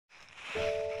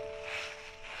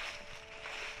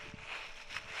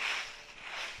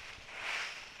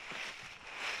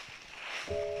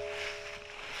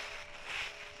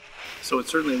So it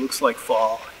certainly looks like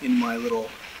fall in my little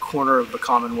corner of the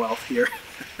Commonwealth here.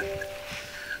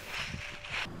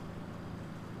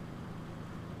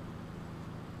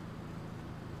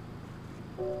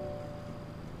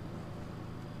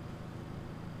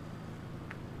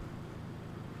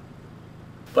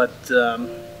 But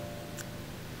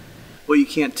what you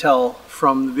can't tell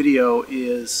from the video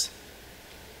is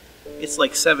it's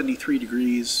like 73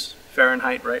 degrees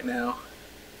Fahrenheit right now.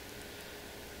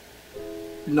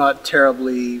 Not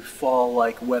terribly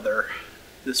fall-like weather.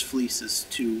 This fleece is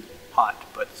too hot,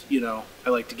 but you know,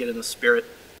 I like to get in the spirit.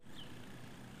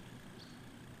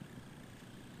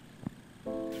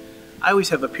 I always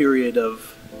have a period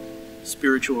of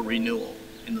spiritual renewal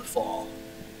in the fall.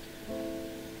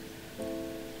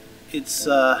 It's,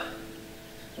 I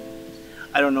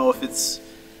don't know if it's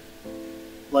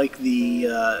like the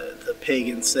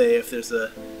pagans say, if there's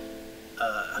a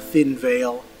thin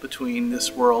veil between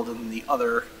this world and the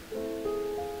other.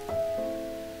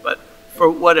 But for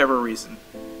whatever reason,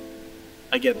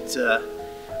 I get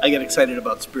excited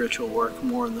about spiritual work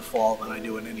more in the fall than I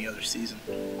do in any other season.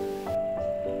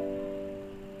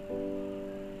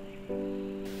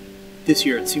 This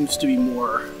year it seems to be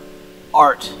more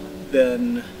art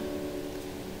than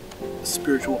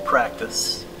spiritual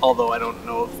practice, although I don't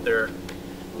know if they're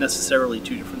necessarily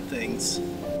two different things.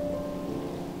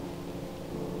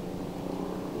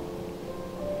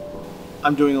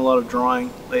 I'm doing a lot of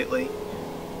drawing lately.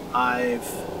 I've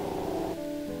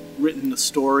written a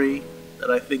story that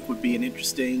I think would be an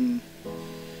interesting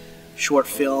short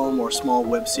film or small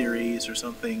web series or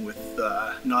something with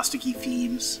Gnostic-y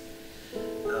themes.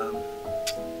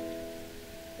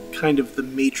 Kind of the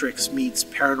Matrix meets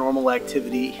Paranormal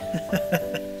Activity.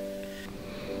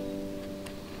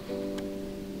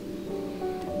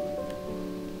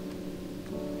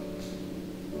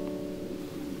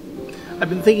 I've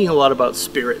been thinking a lot about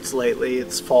spirits lately.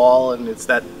 It's fall and it's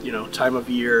that, you know, time of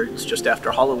year. It's just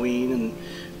after Halloween and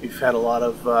we've had a lot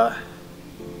of a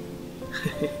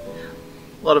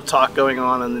lot of talk going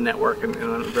on the network and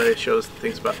on various shows and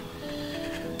things about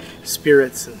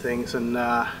spirits and things, and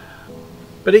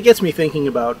but it gets me thinking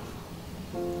about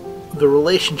the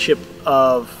relationship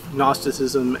of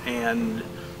Gnosticism and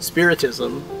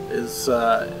Spiritism. It's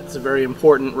a very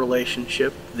important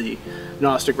relationship. The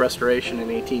Gnostic Restoration in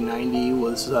 1890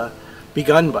 was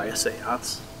begun by a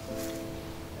seance.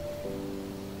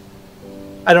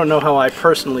 I don't know how I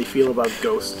personally feel about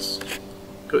ghosts,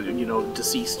 you know,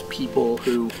 deceased people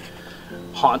who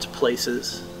haunt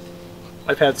places.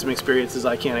 I've had some experiences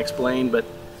I can't explain, but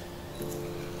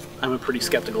I'm a pretty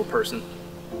skeptical person.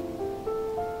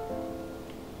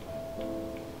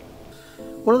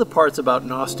 One of the parts about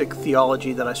Gnostic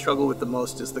theology that I struggle with the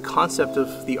most is the concept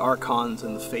of the archons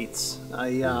and the fates.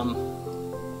 There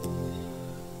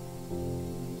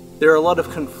are a lot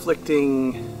of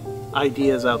conflicting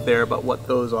ideas out there about what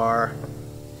those are,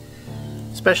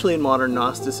 especially in modern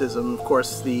Gnosticism. Of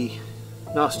course, the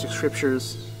Gnostic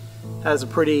scriptures has a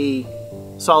pretty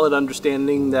solid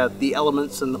understanding that the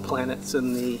elements and the planets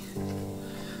and the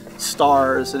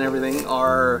stars and everything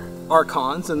are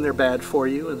archons and they're bad for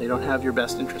you and they don't have your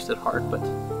best interest at heart. But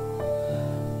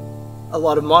a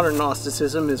lot of modern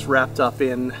Gnosticism is wrapped up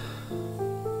in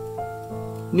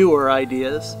newer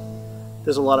ideas.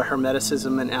 There's a lot of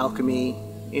Hermeticism and alchemy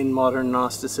in modern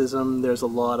Gnosticism. There's a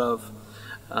lot of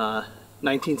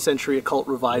 19th century occult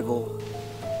revival.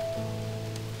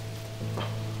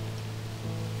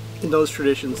 In those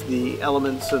traditions, the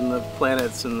elements and the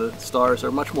planets and the stars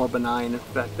are much more benign. In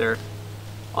fact, they're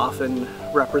often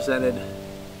represented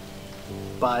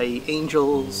by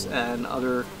angels and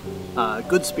other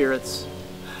good spirits,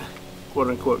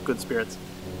 quote-unquote good spirits.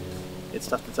 It's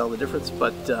tough to tell the difference,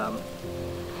 but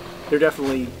they're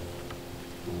definitely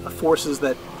forces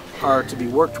that are to be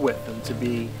worked with and to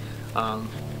be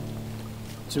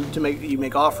you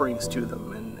make offerings to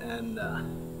them,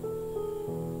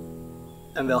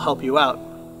 and they'll help you out.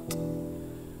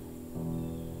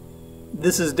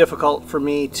 This is difficult for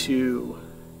me to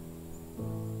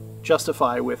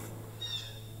justify with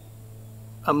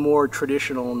a more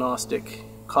traditional Gnostic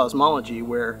cosmology,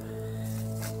 where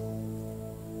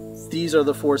these are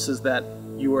the forces that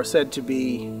you are said to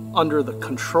be under the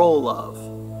control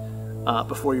of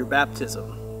before your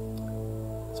baptism.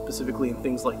 Specifically in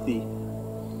things like the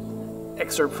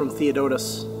excerpt from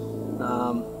Theodotus,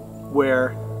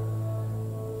 where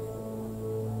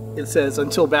it says,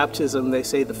 until baptism, they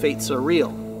say the fates are real,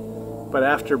 but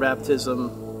after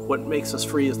baptism, what makes us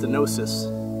free is the gnosis.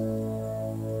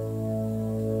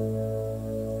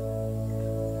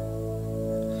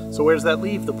 So where does that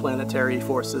leave the planetary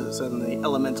forces and the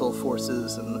elemental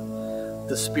forces and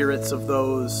the spirits of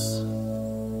those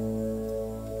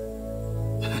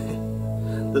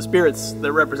the spirits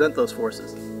that represent those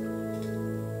forces.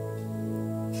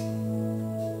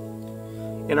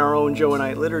 In our own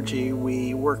Johannite liturgy,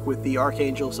 we work with the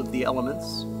archangels of the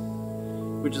elements,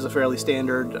 which is a fairly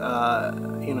standard,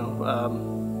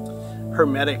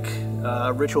 hermetic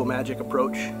ritual magic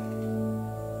approach.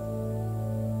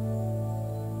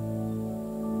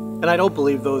 And I don't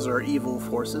believe those are evil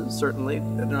forces, certainly.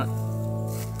 They're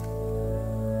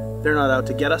not out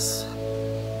to get us.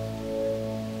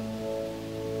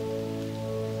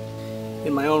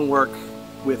 In my own work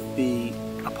with the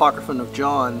Apocryphon of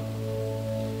John,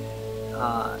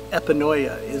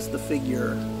 Epinoia is the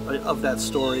figure of that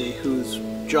story whose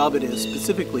job it is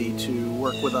specifically to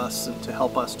work with us and to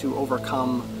help us to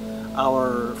overcome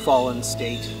our fallen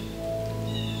state.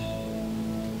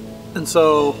 And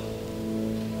so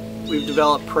we've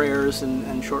developed prayers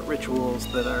and short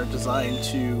rituals that are designed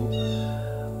to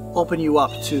open you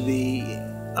up to the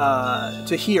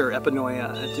to hear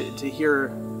Epinoia, to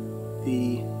hear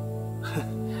the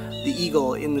the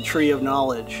eagle in the tree of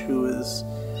knowledge, who is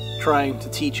trying to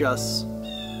teach us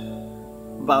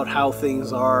about how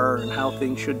things are and how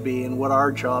things should be and what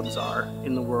our jobs are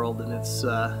in the world. And it's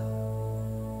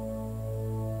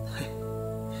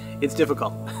it's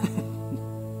difficult.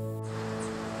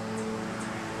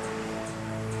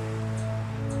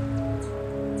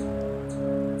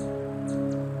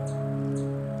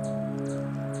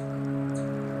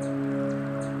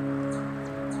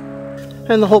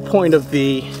 And the whole point of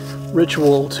the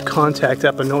ritual to contact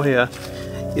Epinoia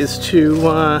is to,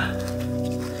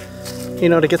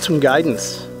 to get some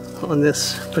guidance on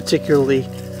this particularly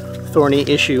thorny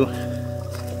issue.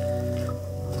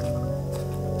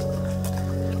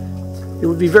 It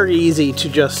would be very easy to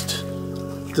just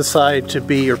decide to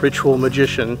be a ritual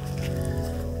magician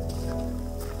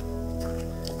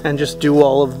and just do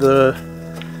all of the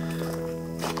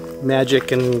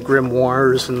magic and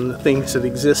grimoires and the things that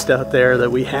exist out there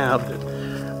that we have that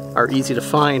are easy to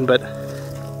find, but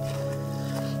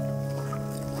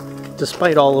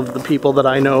despite all of the people that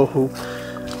I know who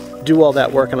do all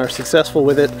that work and are successful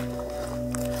with it,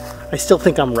 I still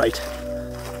think I'm right.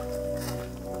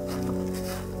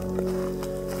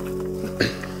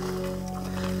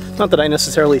 Not that I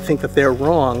necessarily think that they're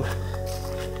wrong.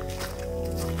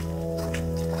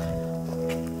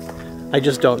 I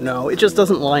just don't know. It just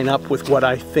doesn't line up with what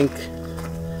I think,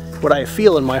 what I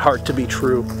feel in my heart to be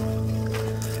true.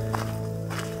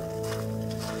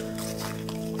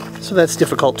 So that's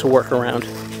difficult to work around.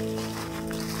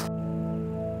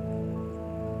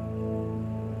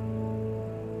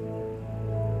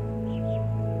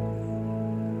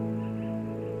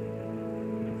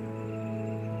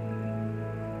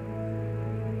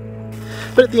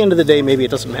 But at the end of the day, maybe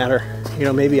it doesn't matter. You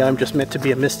know, maybe I'm just meant to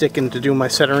be a mystic and to do my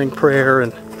centering prayer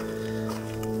and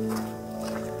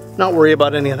not worry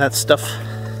about any of that stuff.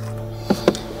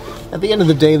 At the end of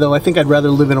the day, though, I think I'd rather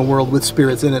live in a world with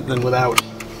spirits in it than without.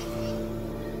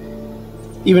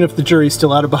 Even if the jury's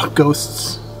still out about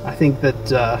ghosts, I think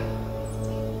that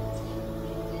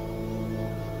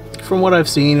from what I've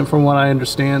seen and from what I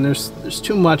understand, there's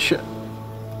too much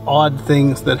odd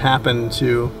things that happen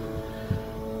to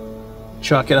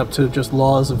chalk it up to just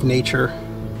laws of nature.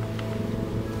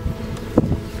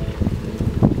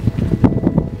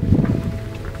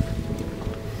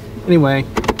 Anyway,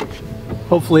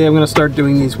 hopefully I'm going to start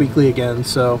doing these weekly again,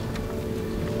 so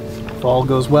if all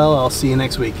goes well, I'll see you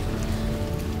next week.